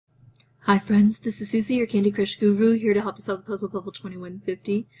Hi friends, this is Suzy, your Candy Crush Guru, here to help you solve the puzzle level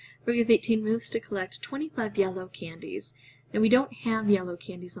 2150, where we have 18 moves to collect 25 yellow candies. Now we don't have yellow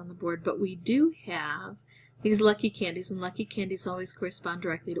candies on the board, but we do have these lucky candies, and lucky candies always correspond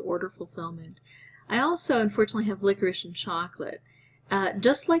directly to order fulfillment. I also, unfortunately, have licorice and chocolate.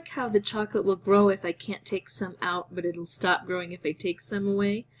 Just like how the chocolate will grow if I can't take some out, but it'll stop growing if I take some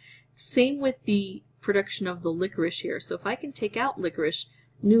away, same with the production of the licorice here. So if I can take out licorice,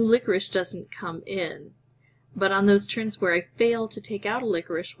 new licorice doesn't come in. But on those turns where I fail to take out a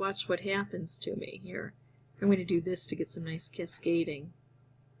licorice, watch what happens to me here. I'm going to do this to get some nice cascading.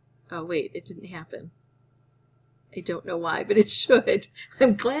 Oh wait, it didn't happen. I don't know why, but it should.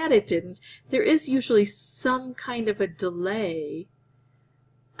 I'm glad it didn't. There is usually some kind of a delay,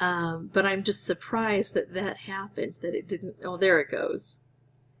 but I'm just surprised that that happened, that it didn't. Oh, there it goes.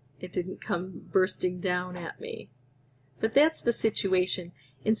 It didn't come bursting down at me. But that's the situation.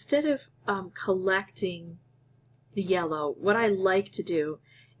 Instead of collecting the yellow, what I like to do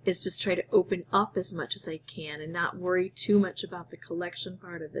is just try to open up as much as I can and not worry too much about the collection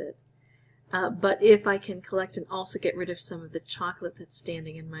part of it. But if I can collect and also get rid of some of the chocolate that's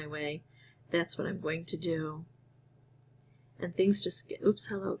standing in my way, that's what I'm going to do. And things just get, oops,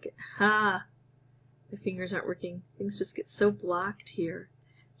 hello, my fingers aren't working. Things just get so blocked here.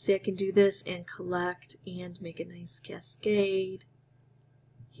 See, I can do this and collect and make a nice cascade.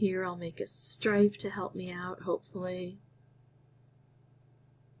 Here I'll make a stripe to help me out, hopefully.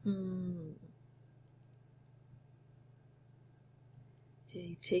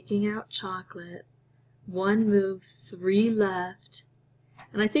 Okay, taking out chocolate. One move, 3 left.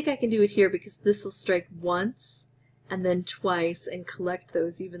 And I think I can do it here because this will strike once and then twice and collect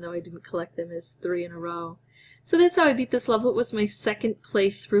those, even though I didn't collect them as 3 in a row. So that's how I beat this level. It was my second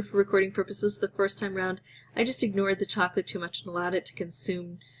playthrough for recording purposes. The first time round, I just ignored the chocolate too much and allowed it to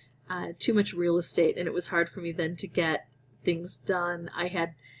consume too much real estate, and it was hard for me then to get things done.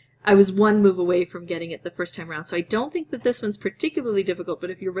 I was 1 move away from getting it the first time around, so I don't think that this one's particularly difficult, but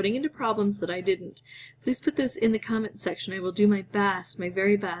if you're running into problems that I didn't, please put those in the comment section. I will do my best, my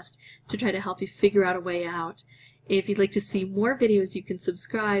very best, to try to help you figure out a way out. If you'd like to see more videos, you can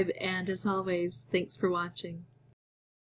subscribe, and as always, thanks for watching.